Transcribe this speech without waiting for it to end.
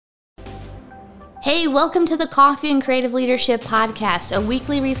Hey, welcome to the Coffee and Creative Leadership Podcast, a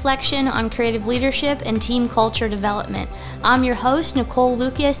weekly reflection on creative leadership and team culture development. I'm your host, Nicole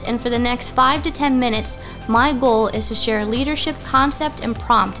Lucas, and for the next 5 to 10 minutes, my goal is to share a leadership concept and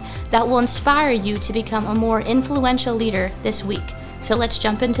prompt that will inspire you to become a more influential leader this week. So let's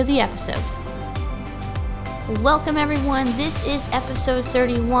jump into the episode. Welcome, everyone. This is episode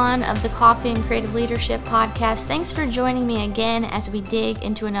 31 of the Coffee and Creative Leadership Podcast. Thanks for joining me again as we dig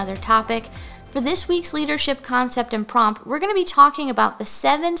into another topic. For this week's leadership concept and prompt, we're going to be talking about the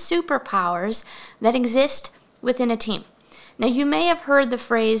 7 superpowers that exist within a team. Now, you may have heard the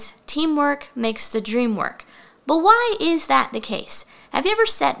phrase, teamwork makes the dream work. But why is that the case? Have you ever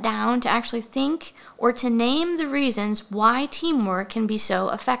sat down to actually think or to name the reasons why teamwork can be so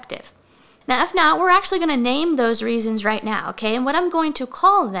effective? Now, if not, we're actually going to name those reasons right now, okay? And what I'm going to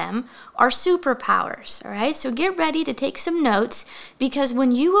call them are superpowers, all right? So get ready to take some notes, because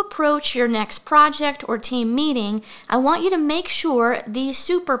when you approach your next project or team meeting, I want you to make sure these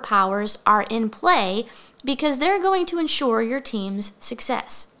superpowers are in play, because they're going to ensure your team's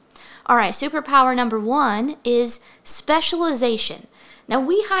success. All right, superpower number 1 is specialization. Now,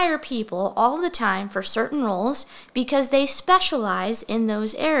 we hire people all the time for certain roles because they specialize in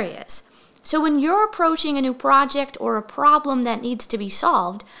those areas. So when you're approaching a new project or a problem that needs to be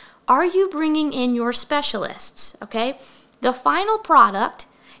solved, are you bringing in your specialists, okay? The final product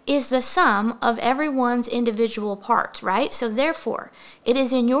is the sum of everyone's individual parts, right? So therefore, it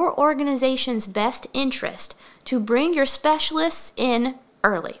is in your organization's best interest to bring your specialists in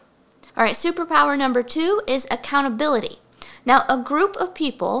early. All right, superpower number 2 is accountability. Now, a group of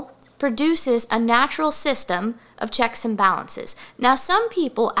people produces a natural system of checks and balances. Now, some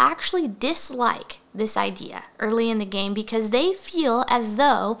people actually dislike this idea early in the game because they feel as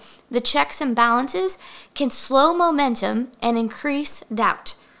though the checks and balances can slow momentum and increase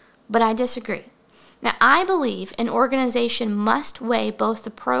doubt. But I disagree. Now, I believe an organization must weigh both the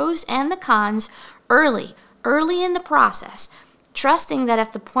pros and the cons early in the process, trusting that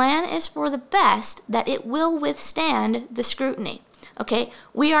if the plan is for the best, that it will withstand the scrutiny. Okay,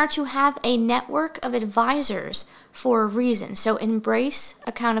 we are to have a network of advisors for a reason, so embrace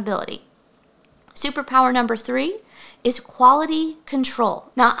accountability. Superpower number 3 is quality control.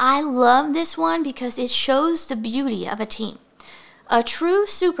 Now, I love this one because it shows the beauty of a team. A true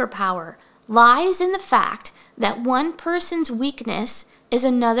superpower lies in the fact that one person's weakness is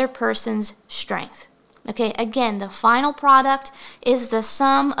another person's strength. Okay, again, the final product is the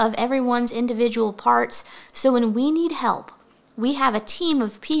sum of everyone's individual parts, so when we need help, we have a team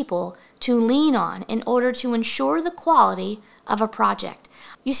of people to lean on in order to ensure the quality of a project.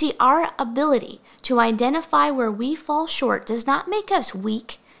 You see, our ability to identify where we fall short does not make us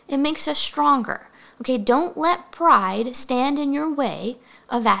weak, it makes us stronger. Okay, don't let pride stand in your way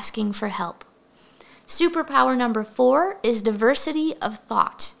of asking for help. Superpower number 4 is diversity of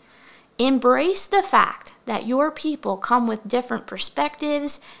thought. Embrace the fact that your people come with different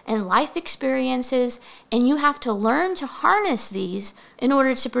perspectives and life experiences, and you have to learn to harness these in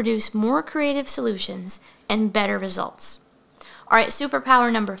order to produce more creative solutions and better results. All right,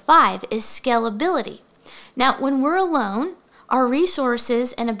 superpower number 5 is scalability. Now, when we're alone, our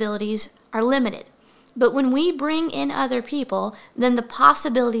resources and abilities are limited. But when we bring in other people, then the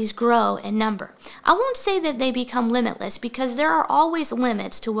possibilities grow in number. I won't say that they become limitless because there are always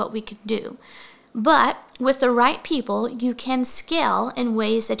limits to what we can do. But with the right people, you can scale in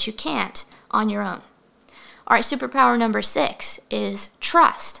ways that you can't on your own. All right, superpower number 6 is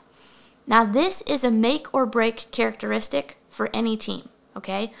trust. Now, this is a make or break characteristic for any team,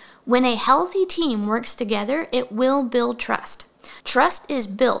 okay? When a healthy team works together, it will build trust. Trust is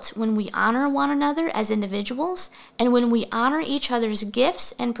built when we honor one another as individuals and when we honor each other's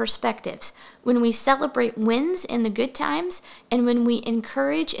gifts and perspectives, when we celebrate wins in the good times, and when we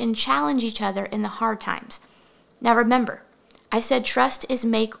encourage and challenge each other in the hard times. Now remember, I said trust is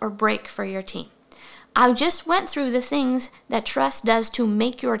make or break for your team. I just went through the things that trust does to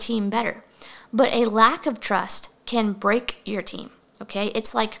make your team better, but a lack of trust can break your team, okay?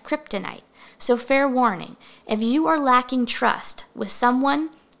 It's like kryptonite. So fair warning, if you are lacking trust with someone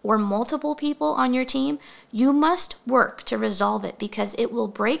or multiple people on your team, you must work to resolve it because it will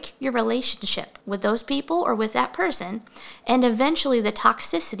break your relationship with those people or with that person, and eventually the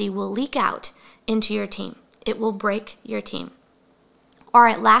toxicity will leak out into your team. It will break your team. All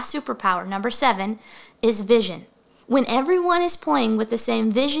right, last superpower, number 7, is vision. When everyone is playing with the same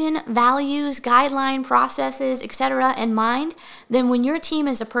vision, values, guideline, processes, etc. in mind, then when your team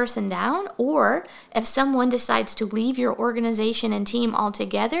is a person down, or if someone decides to leave your organization and team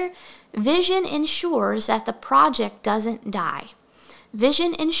altogether, vision ensures that the project doesn't die.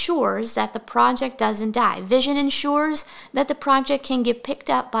 Vision ensures that the project doesn't die. Vision ensures that the project can get picked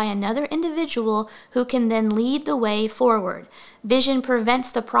up by another individual who can then lead the way forward. Vision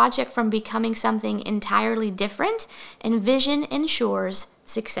prevents the project from becoming something entirely different, and vision ensures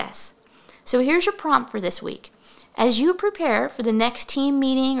success. So here's your prompt for this week. As you prepare for the next team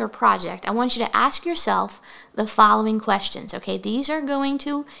meeting or project, I want you to ask yourself the following questions, okay? These are going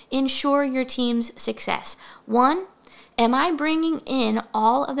to ensure your team's success. 1, am I bringing in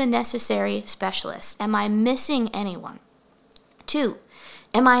all of the necessary specialists? Am I missing anyone? 2,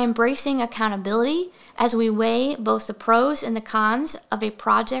 am I embracing accountability as we weigh both the pros and the cons of a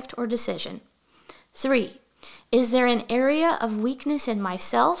project or decision? 3, is there an area of weakness in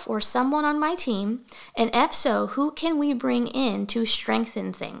myself or someone on my team? And if so, who can we bring in to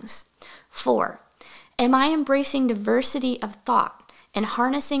strengthen things? 4, am I embracing diversity of thought and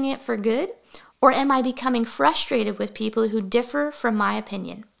harnessing it for good? Or am I becoming frustrated with people who differ from my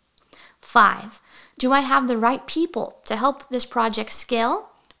opinion? 5, do I have the right people to help this project scale?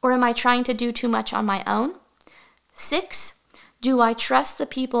 Or am I trying to do too much on my own? 6, do I trust the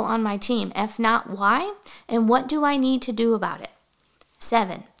people on my team? If not, why? And what do I need to do about it?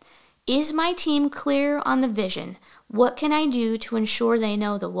 7, is my team clear on the vision? What can I do to ensure they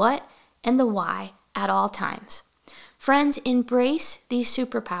know the what and the why at all times? Friends, embrace these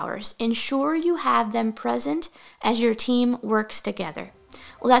superpowers. Ensure you have them present as your team works together.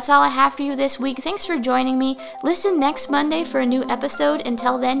 Well, that's all I have for you this week. Thanks for joining me. Listen next Monday for a new episode.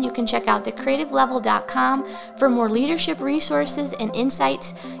 Until then, you can check out thecreativelevel.com for more leadership resources and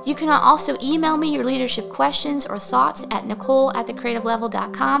insights. You can also email me your leadership questions or thoughts at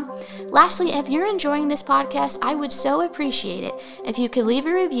nicole@thecreativelevel.com. Lastly, if you're enjoying this podcast, I would so appreciate it if you could leave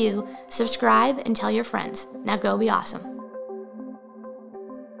a review, subscribe, and tell your friends. Now go be awesome.